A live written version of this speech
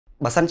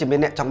បើសិនជាមាន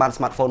អ្នកចង់បាន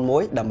smartphone មួ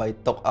យដើម្បី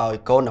ទុកឲ្យ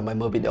កូនដើម្បី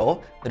មើលវីដេអូ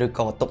ឬ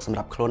ក៏ទុកសម្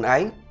រាប់ខ្លួនឯ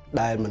ង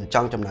ដែលមិនច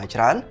ង់ចំណាយច្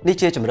រើននេះ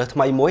ជាជម្រើសថ្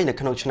មីមួយនៅ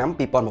ក្នុងឆ្នាំ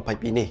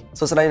2022នេះ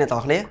សួស្តីអ្នកទាំ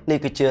ងអស់គ្នានេះ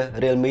គឺជា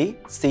Realme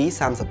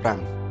C35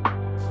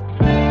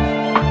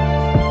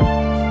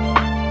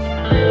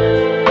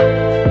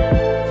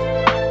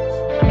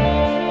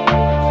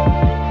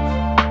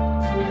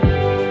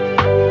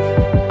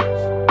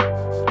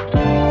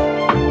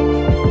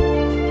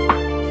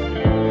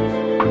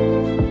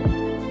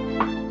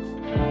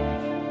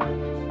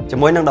ជា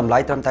មួយនឹងតម្លៃ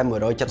ត្រឹមតែ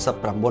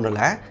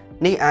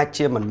$179នេះអាច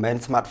ជាមិនមែន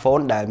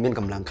smartphone ដែលមាន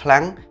កម្លាំងខ្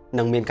លាំង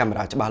និងមានកាមេ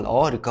រ៉ាច្បាស់ល្អ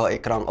ឬក៏អេ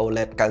ក្រង់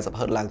OLED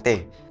 90Hz ឡើងទេ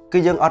គឺ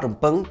យើងអត់រំ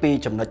ពឹងពី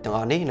ចំណុចទាំងអ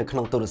ស់នេះនៅក្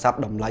នុងទូរស័ព្ទ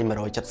តម្លៃ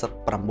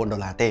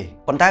$179ទេ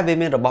ប៉ុន្តែវា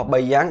មានរបស់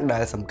3យ៉ាងដែ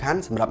លសំខាន់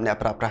សម្រាប់អ្នក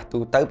ប្រើប្រាស់ទូ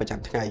ទៅប្រចាំ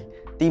ថ្ងៃ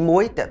ទី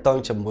1តាក់ទង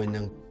ជាមួយ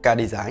នឹងការ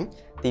design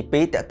ទី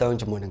2តាក់ទង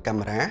ជាមួយនឹងកា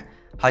មេរ៉ា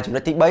ហើយចំណុ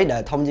ចទី3ដែ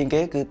លធំជាង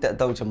គេគឺតាក់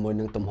ទងជាមួយ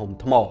នឹងទំហំ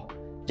ថ្ម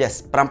Yes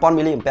 5000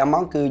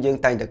 mAh គឺយើង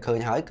តែងតែឃើញ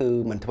ហើយគឺ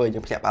មិនធ្វើយើ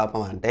ងភ្ញាក់ផ្អើលប៉ុ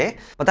ន្មានទេ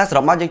ប៉ុន្តែស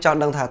រុបមកយើងចង់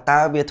ដឹងថាតើ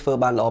វាធ្វើ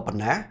បានល្អប៉ុ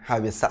ណ្ណាហើយ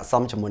វាស័ក្តិស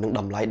មជាមួយនឹង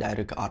តម្លៃដែរ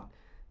ឬក៏អត់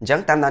អញ្ចឹង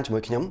តាមដានជាមួ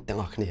យខ្ញុំទាំង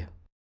អស់គ្នា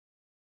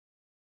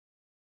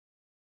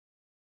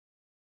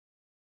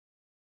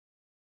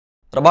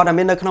របស់ដែល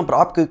មាននៅក្នុងប្រ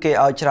អប់គឺគេ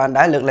ឲ្យច្រើន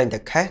ដែរលើកលែងតែ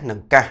ខេសនិង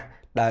កាស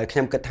ដែលខ្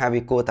ញុំគិតថា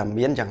វាគួរតែ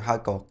មានយ៉ាងហោច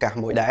ក៏កាស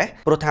មួយដែរ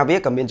ព្រោះថាវា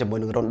ក៏មានជាមួយ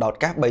នឹងរុនដោត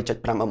កាស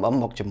 3.5mm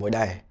មកជាមួយ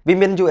ដែរវា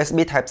មាន USB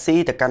Type C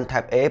ទៅកាន់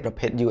Type A ប្រ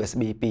ភេទ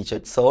USB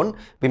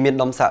 2.0 វាមាន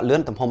ដុំសាកលឿ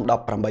នទំហំ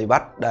 18W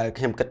ដែល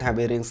ខ្ញុំគិតថា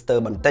វារៀងស្ទើរ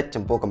បន្តិច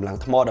ចំពោះកម្លាំង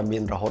ថ្មដែលមា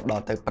នរហូតដ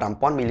ល់ទៅ 5000 mAh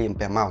ប៉ុន្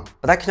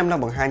តែខ្ញុំនឹង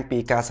បង្ហាញពី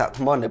ការសាក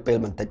ថ្មនៅពេល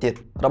បន្តិចទៀត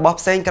របស់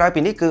ផ្សេងក្រៅពី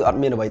នេះគឺអត់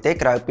មានអ្វីទេ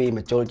ក្រៅពីម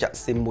កជុលចាក់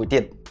SIM មួយ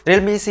ទៀត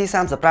Realme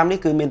C35 នេះ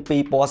គឺមាន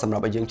2ពណ៌សម្រា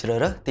ប់ឲ្យយើងជ្រើស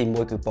រើសទី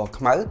1គឺពណ៌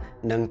ខ្មៅ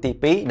និងទី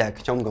2ដែល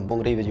ខ្ញុំកំពុង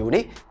review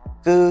នេះ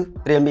គឺ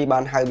Realme បា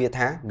នហៅវា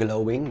ថា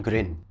glowing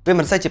green វា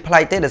មិនសូវជាប្លែ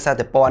កទេដោយសារ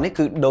តែពណ៌នេះ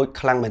គឺដូច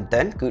ខ្លាំងមែន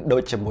ទែនគឺដូ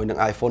ចជាមួយនឹង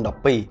iPhone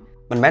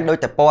 12មិនមែនដូច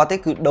តែពណ៌ទេ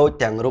គឺដូច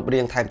ទាំងរូប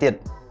រាងថែមទៀត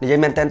និយាយ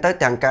មែនទែនទៅ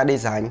ទាំងការ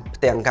design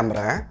ផ្ទាំងកាមេ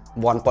រ៉ា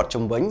វ៉ាន់ព័ទ្ធ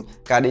ជុំវិញ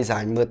ការ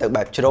design មើលទៅ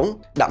បែបជ្រុង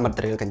ដាក់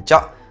material កញ្ច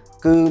ក់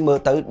គឺមើល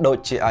ទៅដូច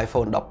ជា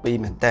iPhone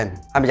 12មែនទែន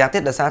ហើយម្យ៉ាងទៀ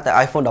តដោយសារតែ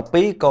iPhone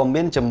 12ក៏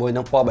មានជាមួយ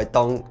នឹងពណ៌បៃត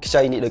ងខ្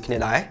ចីនេះដូចគ្នា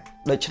ដែរ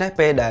ដូច្នេះ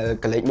ពេលដែល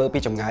កលេចមើលពី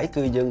ចម្ងាយ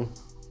គឺយើង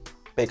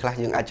ពេលខ្លះ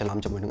យើងអាចច្រឡំ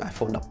ជាមួយនឹង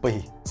iPhone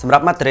 12សម្រា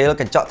ប់ material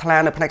កញ្ចក់ថ្លា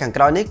នៅផ្នែកខាង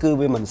ក្រោយនេះគឺ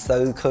វាមិនសូ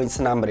វឃើញ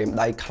ស្នាមម្រាម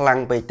ដៃខ្លាំង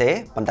ពេកទេ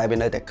ប៉ុន្តែវា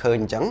នៅតែឃើញ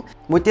អញ្ចឹង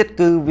មួយទៀត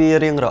គឺវា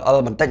រៀងរអិល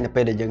បន្តិចនៅ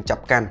ពេលដែលយើងចា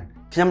ប់កាន់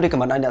ខ្ញុំរៀបកំ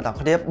ណត់ឲ្យអ្នកទាំង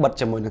គ្នាបិទ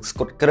ជាមួយនឹងស្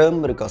គុតគ្រើម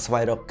ឬក៏ស្វែ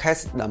ងរក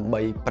case ដើម្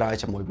បីប្រើ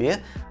ជាមួយវា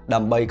ដើ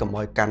ម្បីកុំ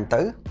ឲ្យកាន់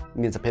ទៅ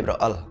មានសភាពរ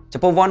អិល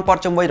ចំពោះវ៉ាន់ព័ទ្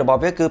ធជុំវិញរបស់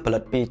វាគឺផលិ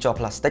តពីជ័រ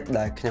ផ្លាស្ទិក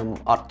ដែលខ្ញុំ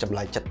អត់ចម្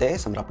លែកចិត្តទេ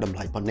សម្រាប់តម្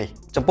លៃប៉ុណ្នេះ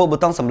ចំពោះប៊ូ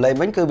តុងសំឡេង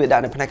វិញគឺវាដា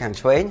ក់នៅផ្នែកខាង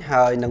ឆ្វេង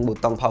ហើយនិងប៊ូ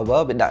តុង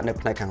power វាដាក់នៅ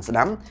ផ្នែកខាងស្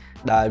ដាំ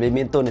ដែលវា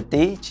មានតួនា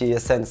ទីជា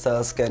sensor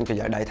scan ក្រ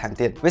យៅដៃថែម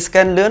ទៀតវា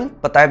scan លឿន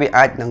ប៉ុន្តែវា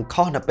អាចនឹង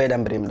ខុសនៅពេលដែ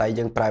លម្រាមដៃ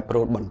យើងប្រែប្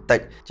រួលបន្តិច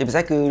ជាពិសេ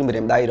សគឺម្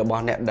រាមដៃរប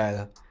ស់អ្នកដែល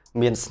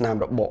មានស្នាម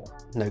របក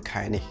នៅ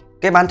ខែនេះ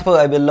គេបានធ្វើ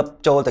ឲ្យវាលឹប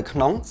ចូលទៅក្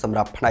នុងសម្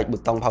រាប់ផ្នែកប៊ូ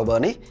តុង power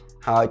នេះ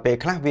ហើយពេល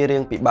ខ្លះវារៀ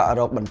ងពិបាក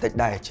រកបន្តិច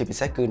ដែរជាពិ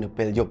សេសគឺនៅ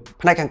ពេលយប់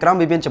ផ្នែកខាងក្រោម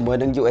វាមានជាមួយ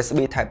នឹង USB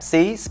Type C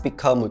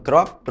speaker មួយគ្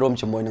រាប់រួម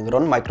ជាមួយនឹងរុ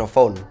ន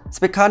microphone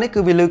speaker នេះគឺ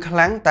វាឮខ្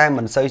លាំងតែ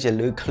មិនសូវជា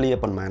ឮ clear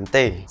ប៉ុន្មាន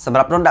ទេសម្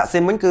រាប់រុនដាក់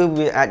SIM វិញគឺ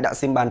វាអាចដាក់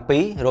SIM បាន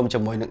2រួមជា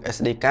មួយនឹង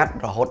SD card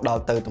រហូតដ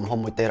ល់ទៅទំហំ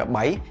 1TB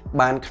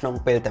បានក្នុង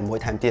ពេលតែមួយ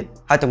ថែមទៀត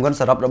ហើយទម្ងន់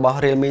សរុបរបស់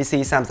Realme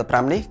C35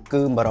 នេះ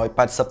គឺ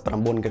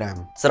189ក្រាម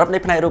សរុបនៃ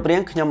ផ្នែករូបរា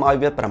ងខ្ញុំឲ្យ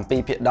វា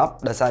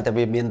7/10ដោយសារតែ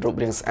វាមានរូប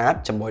រាងស្អាត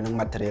ជាមួយនឹង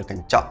material ក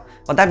ញ្ចក់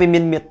ប៉ុន្តែវាមា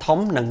នមាឌធំ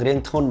និងរាង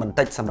ធន់បន្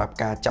តិចសម្រាប់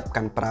ការចាប់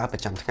កាន់ប្រើប្រ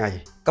ចាំថ្ងៃ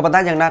ក៏ប៉ុន្តែ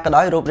យ៉ាងណាក៏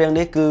ដោយរូបរាង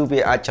នេះគឺវា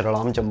អាចច្រ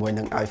ឡំជាមួយ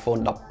នឹង iPhone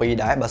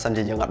 12ដែរបើសិន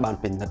ជាយើងអត់បាន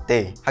ពិនិត្យទេ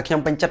ហើយខ្ញុំ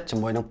ពេញចិត្តជា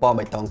មួយនឹងពណ៌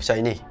បៃតងខ្ចី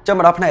នេះចូលម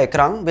កដល់ផ្នែកអេ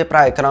ក្រង់វាប្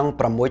រើអេក្រង់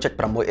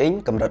 6.6 អ៊ីង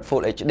កម្រិត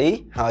Full HD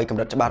ហើយកម្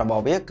រិតច្បាស់រប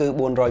ស់វាគឺ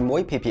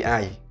401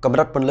 ppi កម្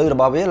រិតពន្លឺរ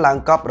បស់វាឡើង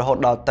កប់រហូត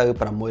ដល់ទៅ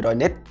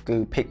600 nit គឺ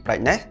peak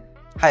brightness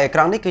ហើយអេក្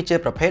រង់នេះគឺជា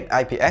ប្រភេទ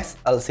IPS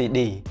LCD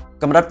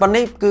កម្រិតប៉ុណ្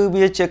នេះគឺ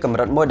វាជាកម្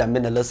រិតមួយដែលមា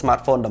ននៅលើ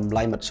smartphone តម្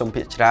លៃមធ្យម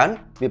ភាគច្រើន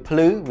វាភ្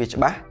លឺវាច្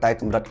បាស់តែ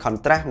កម្រិត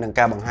contrast និង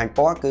ការបង្ហាញព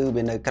ណ៌គឺ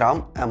វានៅក្រោម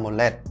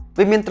AMOLED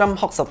វាមានត្រឹម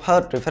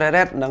 60Hz refresh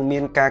rate និងមា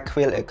នការខ្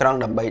វៀលអេក្រង់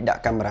ដើម្បីដា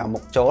ក់កាមេរ៉ាមុ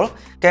ខចូល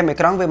ហ្គេមអេ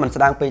ក្រង់វាមិន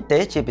ស្ដាងពេកទេ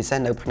ជាពិសេស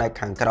នៅផ្នែក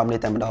ខាងក្រោមនេះ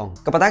តែម្ដង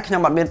ក៏ប៉ុន្តែខ្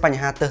ញុំអត់មានបញ្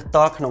ហាទើស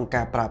ទាល់ក្នុង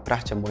ការប្រើប្រា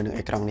ស់ជាមួយនឹង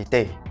អេក្រង់នេះ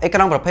ទេអេក្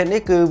រង់ប្រភេទ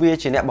នេះគឺវា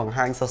ជាអ្នកបង្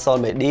ហាញ social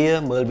media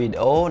មើលវីដេ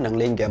អូនិង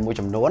លេងហ្គេមមួយ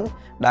ចំនួន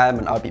ដែល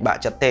មិនឲ្យពិបាក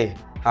ចិត្តទេ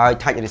ហើយ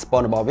touch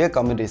response របស់វា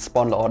ក៏មាន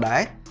response ល្អដែ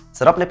រ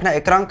សរុបនៃផ្នែក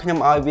អេក្រង់ខ្ញុំ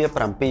ឲ្យវា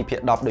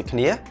7/10ដូចគ្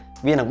នា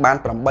វានឹងបាន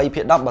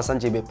8/10បើសិន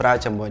ជាវាប្រើ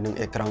ជាមួយនឹង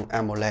អេក្រង់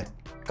AMOLED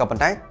ក៏ប៉ុ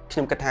ន្តែខ្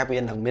ញុំគិតថាវា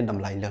នឹងមានត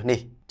ម្លៃលើសនេះ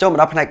ចូលមក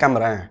ដល់ផ្នែកកាមេ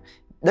រ៉ា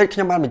ដូចខ្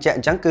ញុំបានបញ្ជាក់អ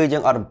ញ្ចឹងគឺយើ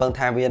ងអត់រំពឹង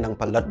ថាវានឹង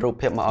ផលិតរូប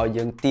ភាពមកឲ្យ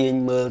យើងទាញ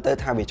មើលទៅ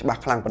ថាវាច្បាស់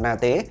ខ្លាំងប៉ុណ្ណា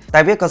ទេតែ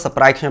វាក៏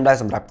surprise ខ្ញុំដែរ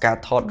សម្រាប់ការ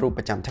ថតរូប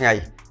ប្រចាំថ្ងៃ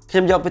ខ្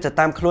ញុំយកវាទៅ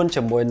តាមខ្លួន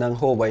ជាមួយនឹង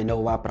Huawei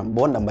Nova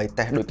 9ដើម្បី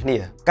តេស្តដូចគ្នា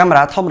កាមេ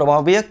រ៉ាធំរប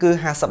ស់វាគឺ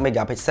50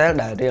 megapixel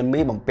ដែល Realme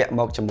បំពាក់ម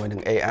កជាមួយនឹ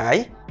ង AI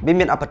វា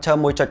មាន aperture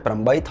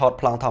 1.8 ថត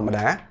ប្លង់ធម្ម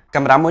តា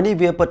កាមេរ៉ាមួយនេះ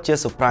វាពិតជា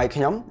surprise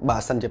ខ្ញុំបើ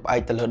សិនជាផ្អែ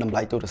កទៅលើតម្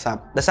លៃទូរស័ព្ទ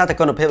ដោយសារតែ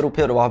គុណភាពរូប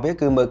ភាពរបស់វា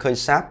គឺមើលឃើញ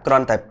សាបគ្រា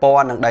ន់តែព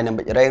ណ៌និង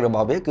dynamic range រប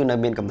ស់វាគឺនៅ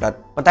មានកម្រិត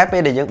ប៉ុន្តែពេ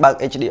លដែលយើងបើក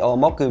HDR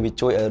មកគឺវា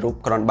ជួយឲ្យរូប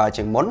គ្រាន់បើ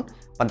ជាងមុន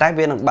ប៉ុន្តែ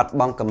វានឹងបាត់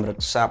បង់កម្រិត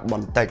សាបប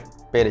ន្តិច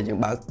ពេលដែលយើង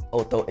បើក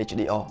Auto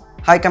HDR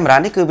ហើយកាមេរ៉ា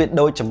នេះគឺវា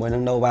ដូចជាមួយនឹ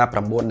ង Nova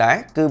 9 ដែរ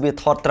គឺវា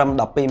ថតត្រឹម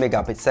12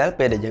 megapixel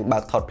ពេលដែលយើងបើ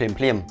កថតភ្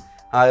លាមៗ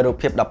ហើយរូប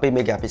ភាព12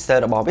 megapixel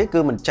របស់វាគឺ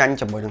មិនចាញ់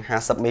ជាមួយនឹង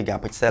50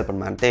 megapixel ប៉ុ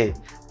ន្មានទេ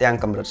ទាំង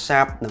កម្រិត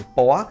សាបនិងព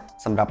ណ៌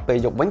សម្រាប់ពេល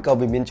យប់វិញក៏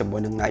វាមានជាមួ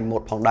យនឹង night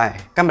mode ផងដែរ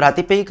កាមេរ៉ា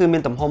ទី2គឺមា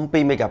នទំហំ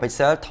2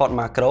 megapixel ថត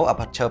macro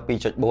aperture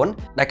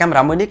 2.4 ដែលកាមេ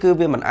រ៉ាមួយនេះគឺ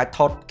វាមិនអាចថ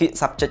តគៀក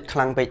subject ខ្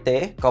លាំងពេកទេ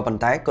ក៏ប៉ុន្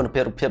តែគុណភា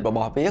ពរូបភាពរប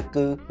ស់វា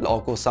គឺល្អ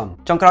គួរសម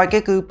ចុងក្រោយគេ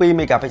គឺ2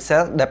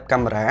 megapixel depth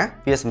camera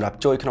វាសម្រាប់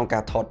ជួយក្នុងកា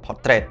រថត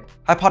portrait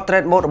ហើយ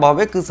portrait mode របស់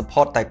វាគឺ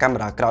support តែកាមេ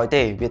រ៉ាក្រោយ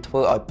ទេវាធ្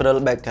វើឲ្យព្រិល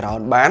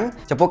background បាន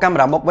ចំពោះកាមេ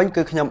រ៉ាមុខវិញ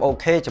គឺខ្ញុំអូ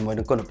ខេជាមួយ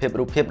នឹងគុណភាព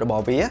រូបភាពរប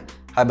ស់វា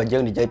ហើយបើយើ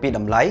ងនិយាយពីត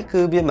ម្លៃ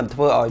គឺវាមិនធ្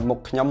វើឲ្យមុខ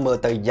ខ្ញុំមើល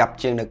ទៅយ៉ាប់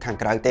ជាងនៅខាង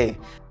ក្រៅទេ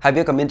ហើយ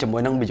វាក៏មានជាមួ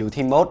យនឹង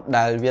beauty mode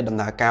ដែលវាដំ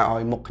ណើរការឲ្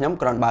យមុខខ្ញុំ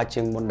គ្រាន់បើ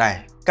ជាងមុនដែរ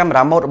កាមេ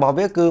រ៉ា mode របស់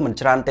វាគឺមិន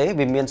ច្រើនទេ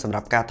វាមានសម្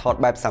រាប់ការថត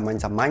បែបសាម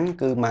ញ្ញ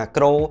គឺ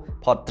macro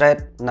portrait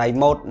night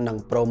mode និង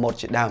pro mode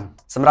ជាដើម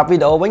សម្រាប់វី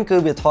ដេអូវិញគឺ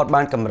វាថត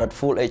បានកម្រិត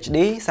full HD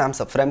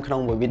 30 frame ក្នុ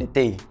ង1វិនា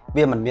ទី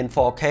វាមិនមាន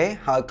 4K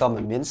ហើយក៏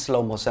មិនមាន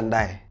slow motion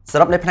ដែរស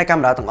រុបនៃផ្នែកកា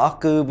មេរ៉ាទាំងអស់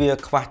គឺវា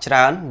ខ្វះច្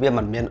រើនវា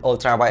មិនមាន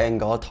ultra wide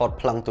angle ថត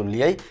ប្លង់ទូ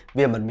លាយ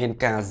វាមិនមាន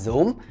ការ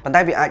zoom ប៉ុន្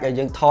តែវាអាចឲ្យ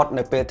យើងថត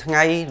នៅពេលថ្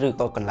ងៃឬ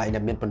ក៏កន្លែងដែ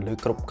លមានពន្លឺ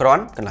គ្រប់គ្រា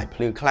ន់កន្លែងភ្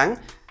លឺខ្លាំង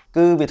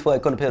គឺវាធ្វើឲ្យ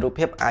គុណភាពរូប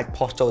ភាពអាច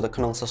ផុសចូលទៅ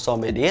ក្នុង social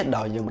media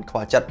ដោយយើងមិនខ្វ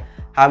ល់ចិត្ត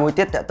ហើយមួយ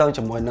ទៀតតាក់ទង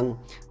ជាមួយនឹង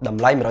ត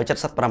ម្លៃ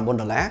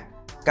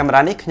$179កាមេ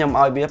រ៉ានេះខ្ញុំ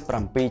ឲ្យវា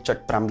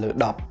 7.5 លើ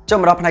 10 ចុះ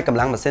មកដល់ផ្នែកកម្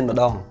លាំងម៉ាស៊ីនម្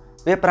ដង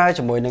វាប្រើ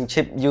ជាមួយនឹង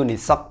chip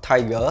Unisoc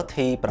Tiger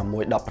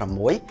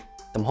T616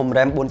 ទំហំ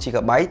RAM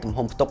 4GB ទំ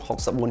ហំផ្ទុក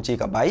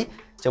 64GB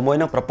ជាមួយ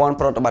នឹងប្រព័ន្ធ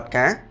ប្រតិបត្តិ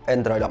ការ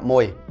Android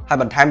 11ហើយ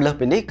បន្ថែមលើស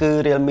ពីនេះគឺ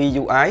Realme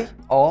UI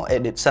or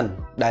Edition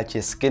ដែលជា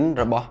skin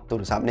របស់ទូ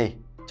រស័ព្ទនេះ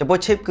ចំពោះ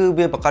chip គឺ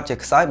វាប្រកាសជា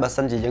ខ្សោយបើ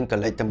សិនជាយើងក៏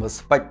លេចទៅមើល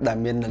spec ដែល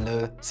មាននៅលើ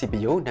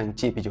CPU និង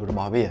GPU រប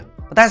ស់វា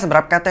ប៉ុន្តែសម្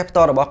រាប់ការតេស្តផ្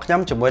ទាល់របស់ខ្ញុំ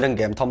ជាមួយនឹង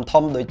game ធំ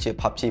ៗដូចជា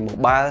PUBG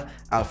Mobile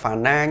Alpha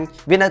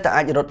 9 វានៅតែ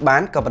អាចរត់បា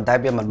នក៏ប៉ុន្តែ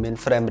វាមិនមាន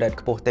frame rate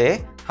ខ្ពស់ទេ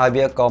ហើយ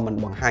វាក៏មិន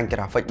បង្ហាញ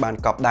graphic បាន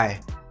កប់ដែរ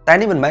តែ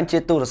នេះមិនមែនជា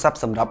ទូរស័ព្ទ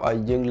សម្រាប់ឲ្យ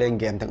យើងលេង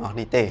ហ្គេមទាំងអស់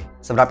នេះទេ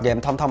សម្រាប់ហ្គេម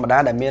ធម្មតា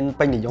ដែលមាន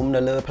ពេញនិយមនៅ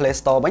លើ Play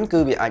Store វិញគឺ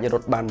វាអាចរ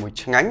ត់បានមួយ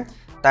ឆ្ងាញ់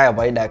តែអ្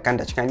វីដែលកាន់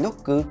តែឆ្ងាញ់នោះ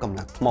គឺកម្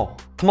លាំងថ្ម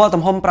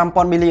ទំហំ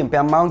 5000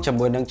 mAh ជា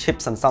មួយនឹង chip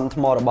សន្សំ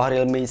ថ្មរបស់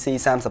Realme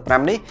C35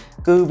 នេះ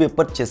គឺវា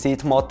ពិតជាស៊ី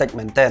ថ្មតិច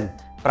មែនទែន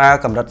ប្រើ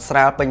កម្រិតស្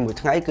រាលពេញមួយ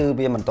ថ្ងៃគឺ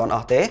វាមិនទាន់អ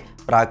ស់ទេ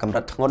ប្រើកម្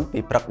រិតធ្ងន់ពី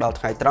ព្រឹកដល់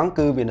ថ្ងៃត្រង់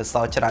គឺវានៅស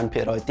ល់ច្រើនភា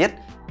គរយទៀត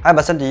ហើយ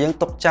បើសិនជាយើង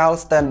ទុកចោល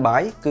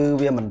standby គឺ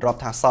វាមិនរាប់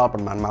ថាសល់ប៉ុ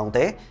ន្មានម៉ោង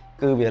ទេ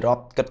គឺវារា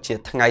ប់គិតជា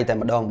ថ្ងៃតែ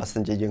ម្ដងបើសិ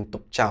នជាយើងទុ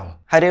កចោល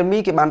ហើយ Realme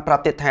គេបានប្រា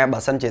ប់ទៀតថាបើ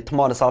សិនជាថ្ម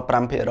នៅសល់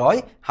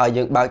 5% ហើយ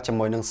យើងបើកជា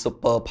មួយនឹង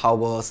Super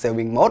Power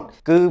Saving Mode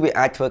គឺវា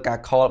អាចធ្វើការ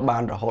call បា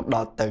នរហូតដ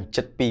ល់ទៅ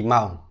ជិត 2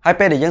 ម៉ោងហើយ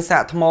ពេលដែលយើងសា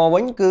កថ្មវិ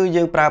ញគឺ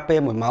យើងប្រើពេល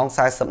 1 ម៉ោង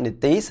 40 នា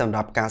ទីសម្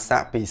រាប់ការសា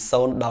កពី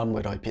 0 ដល់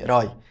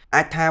 100%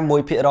 អាចថា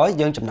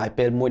 1% យើងចំណាយ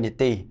ពេល 1 នា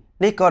ទី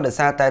នេះក៏ដោយ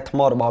សារតែថ្ម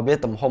របស់វា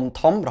ទំហំ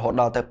ធំរហូត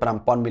ដល់ទៅ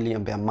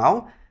 5000 mAh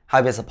ហើ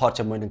យវា support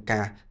ជាមួយនឹងកា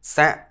រ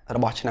សាករ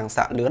បស់ឆ្នាំង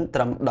សាកលឿនត្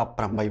រឹម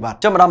 18 វ៉ាត់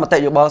ចុះមកដល់មតិ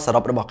យោបល់សរុ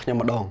បរបស់ខ្ញុំ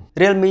ម្ដង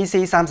Realme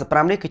C35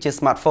 នេះគឺជា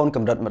smartphone ក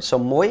ម្រិតមធ្យ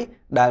មមួយ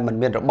ដែលមិន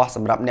មានរបស់ស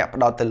ម្រាប់អ្នក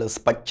ផ្ដោតទៅលើ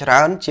spec ច្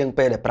រើនជាង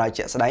ពេលដែលប្រើ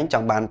ជាក់ស្ដែងច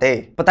ង់បានទេ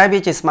ប៉ុន្តែវា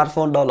ជា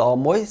smartphone ដ៏ល្អ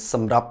មួយស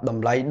ម្រាប់ត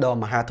ម្លៃដ៏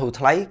មហាធូរ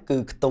ថ្លៃគឺ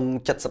ខ្ទង់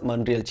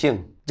 70,000 រៀលជាង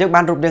យើង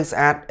បានរូបរាងស្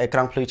អាតអេក្រ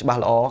ង់ភ្លឺច្បាស់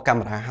ល្អកា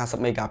មេរ៉ា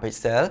 50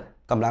 megapixel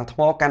កម្លាំងថ្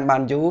មកាន់បា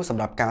នយូរស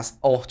ម្រាប់ការ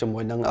អូសជាមួ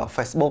យនឹង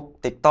Facebook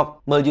TikTok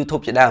មើល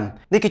YouTube ជាដើម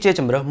នេះគឺជា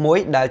ជម្រើសមួយ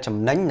ដែលចំ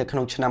ណេញនៅក្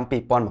នុងឆ្នាំ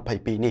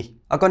 2022 នេះ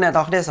អរគុណអ្នកន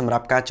រគ្នាសម្រា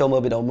ប់ការចូលមើ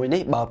លវីដេអូមួយ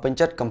នេះបើពេញ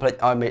ចិត្តកុំភ្លេច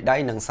ឲ្យមេដៃ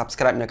និង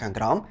Subscribe នៅខាង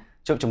ក្រោម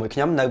ជួបជាមួយខ្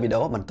ញុំនៅវីដេ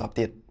អូបន្ត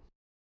ទៀត